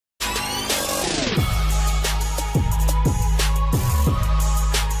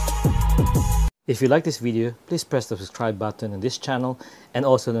If you like this video, please press the subscribe button on this channel and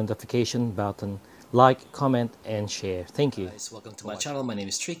also the notification button. Like, comment, and share. Thank you. Guys, welcome to my channel. My name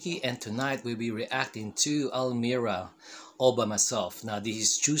is Tricky, and tonight we'll be reacting to Almira all by myself. Now this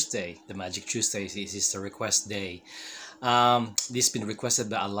is Tuesday, the Magic Tuesday. This is the request day. This has been requested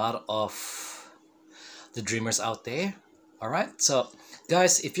by a lot of the dreamers out there. Alright, so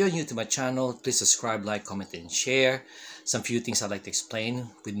guys, if you're new to my channel, please subscribe, like, comment, and share. Some few things I'd like to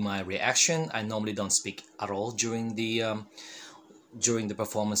explain with my reaction. I normally don't speak at all during the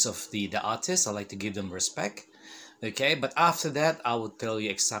performance of the artist. I like to give them respect. Okay, but after that, I will tell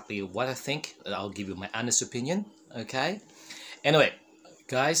you exactly what I think. I'll give you my honest opinion. Okay. Anyway,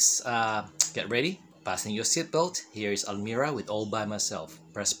 guys, get ready. Fasten your seatbelt. Here is Almira with All By Myself.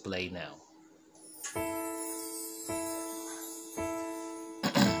 Press play now.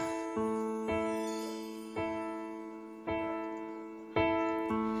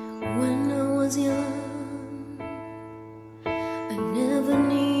 When I was young, I never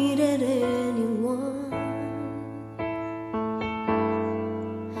needed anyone,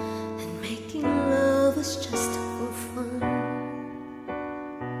 and making love was just for fun.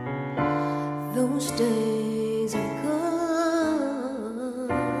 Those days are gone.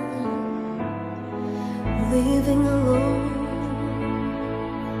 Living alone,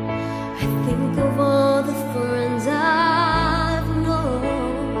 I think of all the friends I've known.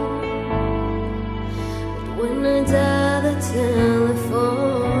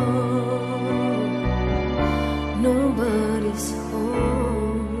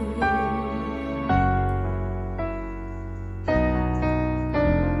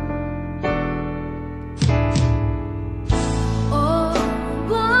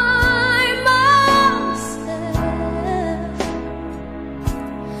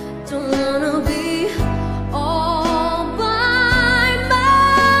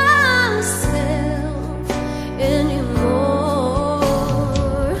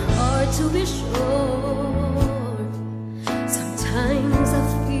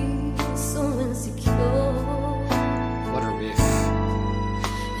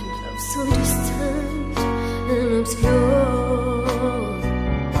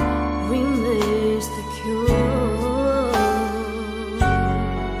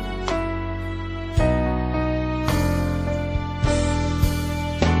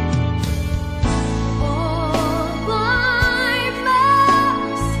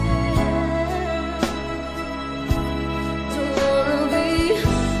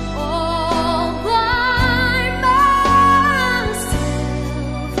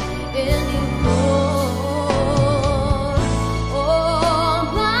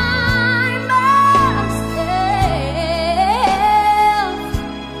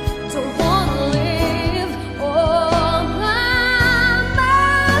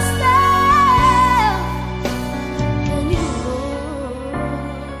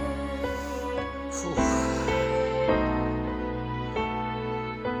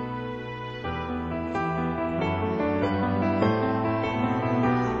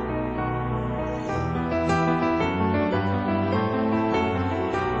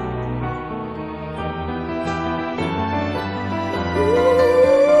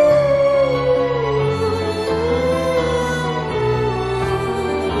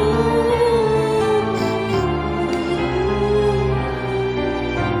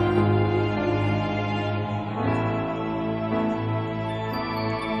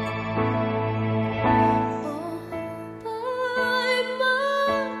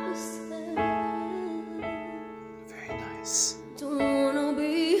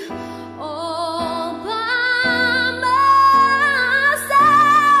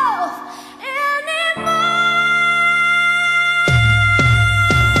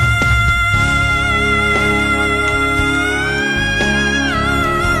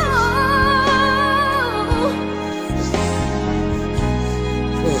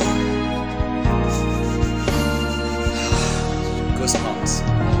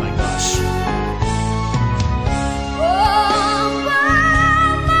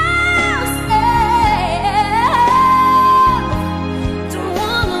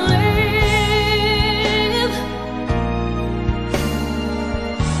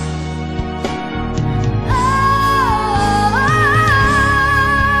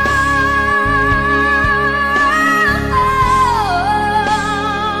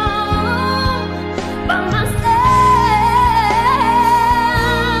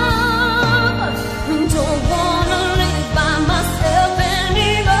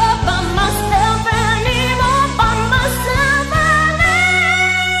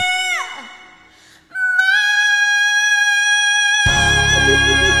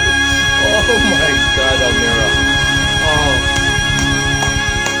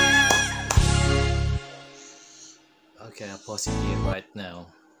 right now.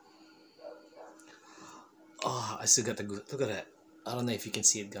 Oh, I still got the good. Look at that. I don't know if you can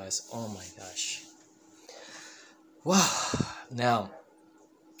see it, guys. Oh my gosh. Wow. Now,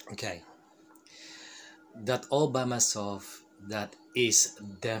 okay. That all by myself, that is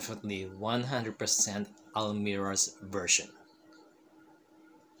definitely 100% Almira's version.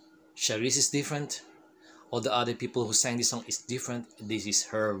 Charisse is different. All the other people who sang this song is different. This is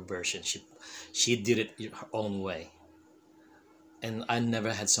her version. She did it her own way. And I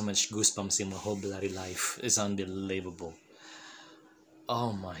never had so much goosebumps in my whole bloody life. It's unbelievable.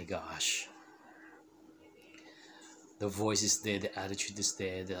 Oh my gosh. The voice is there, the attitude is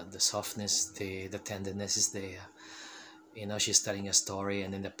there, the softness is there, the tenderness is there. You know, she's telling a story,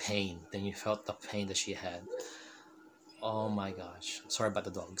 and then the pain. Then you felt the pain that she had. Oh my gosh. Sorry about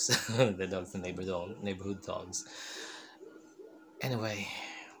the dogs. The dogs, the neighborhood dogs. Anyway,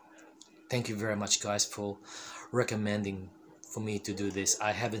 thank you very much, guys, for recommending for me to do this.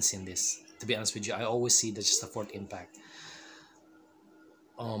 I haven't seen this. To be honest with you, I always see the just a fourth impact.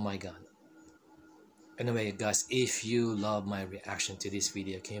 Oh my god. Anyway, guys, if you love my reaction to this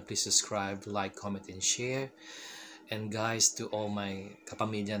video, can you please subscribe, like, comment, and share? And guys, to all my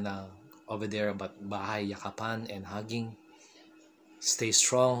kapamilya na over there about bahay, yakapan, and hugging, stay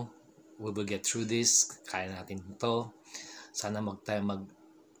strong. We will get through this. Kaya natin to. Sana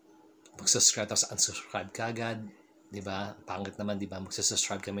mag-subscribe tapos unsubscribe kagad. Diba? Pangit naman, diba?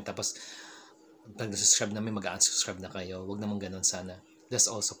 Mag-subscribe kami tapos pag subscribe namin, mag-unsubscribe na kayo. Huwag naman ganun sana. Let's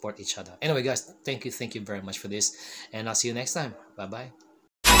all support each other. Anyway, guys, thank you very much for this. And I'll see you next time. Bye-bye.